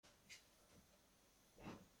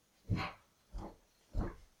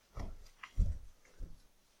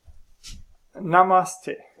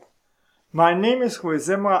Namaste. My name is Rui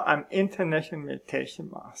Zimmer. I'm International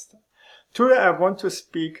Meditation Master. Today I want to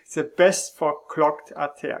speak the best for clogged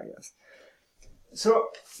arteries. So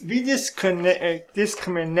we discriminate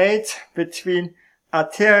between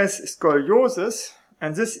arteries scoliosis,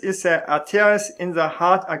 and this is the arteries in the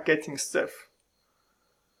heart are getting stiff.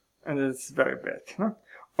 And it's very bad. No?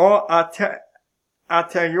 Or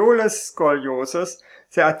arterioles scoliosis,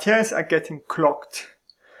 the arteries are getting clogged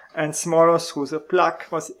and smaller through the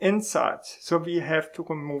plaque was inside. So we have to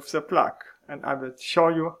remove the plaque. And I will show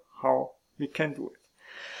you how we can do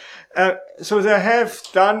it. So they have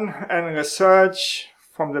done a research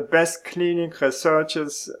from the best clinic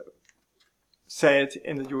researchers said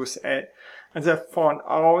in the USA. And they found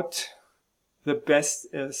out the best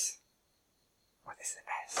is, what is the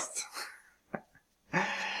best?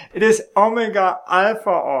 It is omega alpha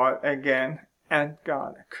oil again and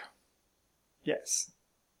garlic. Yes.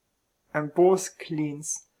 And both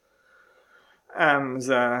cleans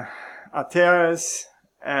the arteries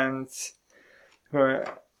and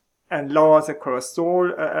lower the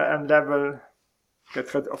cholesterol level,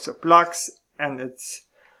 get rid of the plaques, and it's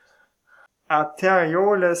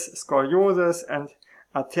arterioles scoliosis and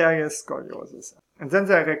arterial scoliosis. And then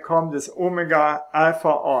they recommend this omega alpha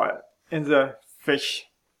oil in the fish.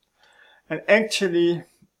 And actually,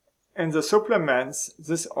 in the supplements,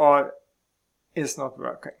 this oil is not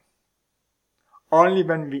working. Only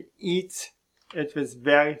when we eat it with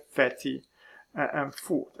very fatty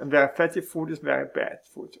food. And very fatty food is very bad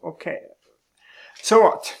food. Okay. So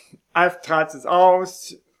what? I've tried this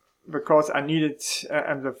out because I needed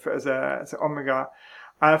the omega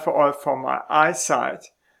alpha oil for my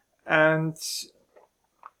eyesight. And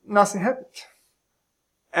nothing happened.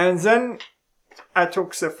 And then I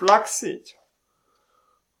took the flaxseed,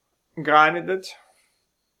 grinded it,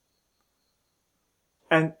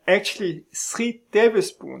 and actually 3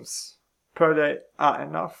 tablespoons per day are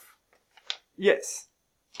enough. Yes,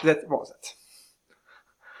 that was it.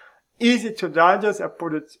 Easy to digest. I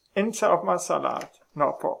put it inside of my salad,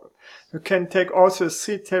 no problem. You can take also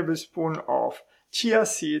 3 tablespoons of chia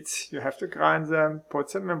seeds. You have to grind them,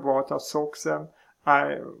 put them in water, soak them.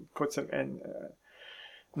 I put them in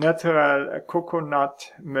natural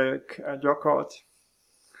coconut milk yogurt.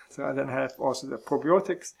 So I then have also the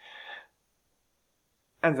probiotics.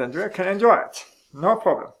 And then you can enjoy it. No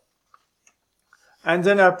problem. And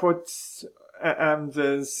then I put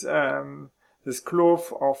this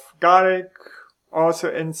clove of garlic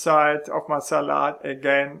also inside of my salad.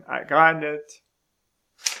 Again, I grind it.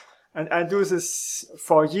 And I do this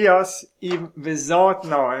for years, even without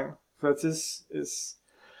knowing that this is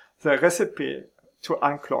the recipe to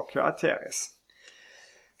unclog your arteries.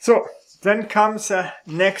 So, then comes the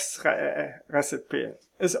next recipe.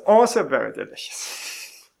 It's also very delicious.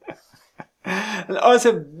 And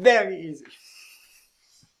also very easy.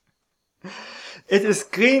 It is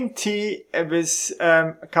green tea with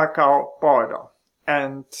cacao powder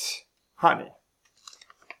and honey.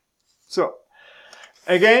 So,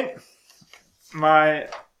 again, my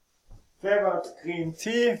favorite green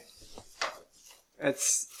tea,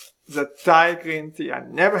 it's the Thai green tea. I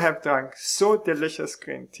never have drunk so delicious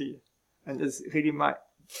green tea. And it's really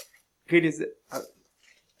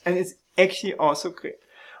and it's actually also great.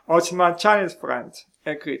 Also my Chinese friend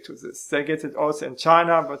agreed to this. They get it also in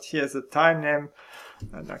China, but here's a Thai name,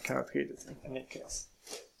 and I cannot read it in any case.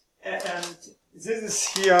 And this is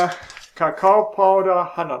here cacao powder,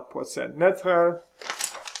 100% natural.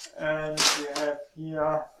 And we have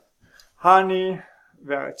here honey,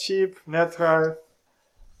 very cheap, natural.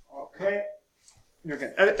 Okay, you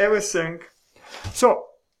get everything. So,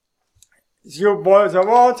 you boil the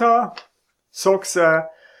water, soak the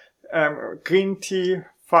green tea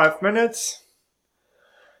 5 minutes,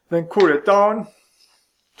 then cool it down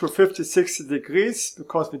to 50-60 degrees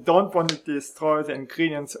because we don't want to destroy the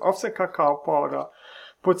ingredients of the cacao powder.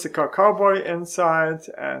 Put the cacao body inside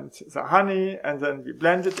and the honey, and then we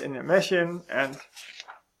blend it in a machine and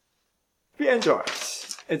we enjoy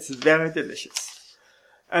it. It's very delicious.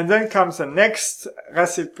 And then comes the next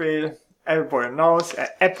recipe. Everybody knows an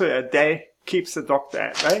apple a day keeps the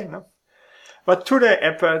doctor away. No? But today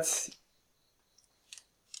apples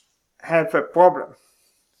have a problem.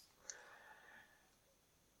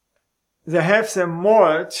 They have the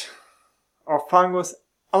mold or fungus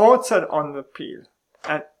outside on the peel,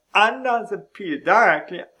 and under the peel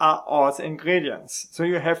directly are all the ingredients. So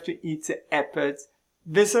you have to eat the apples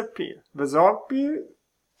with a peel. Without peel,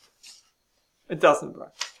 it doesn't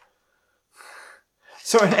work.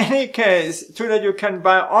 So in any case, today you can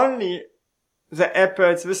buy only the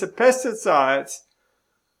apples with the pesticides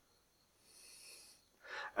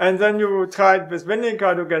And then you try it with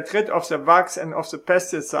vinegar to get rid of the bugs and of the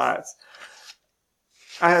pesticides.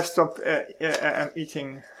 I have stopped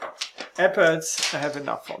eating apples. I have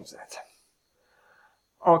enough from that.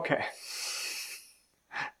 Okay.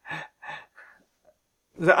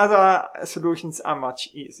 The other solutions are much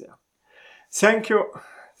easier. Thank you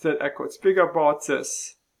that I could speak about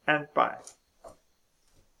this, and bye.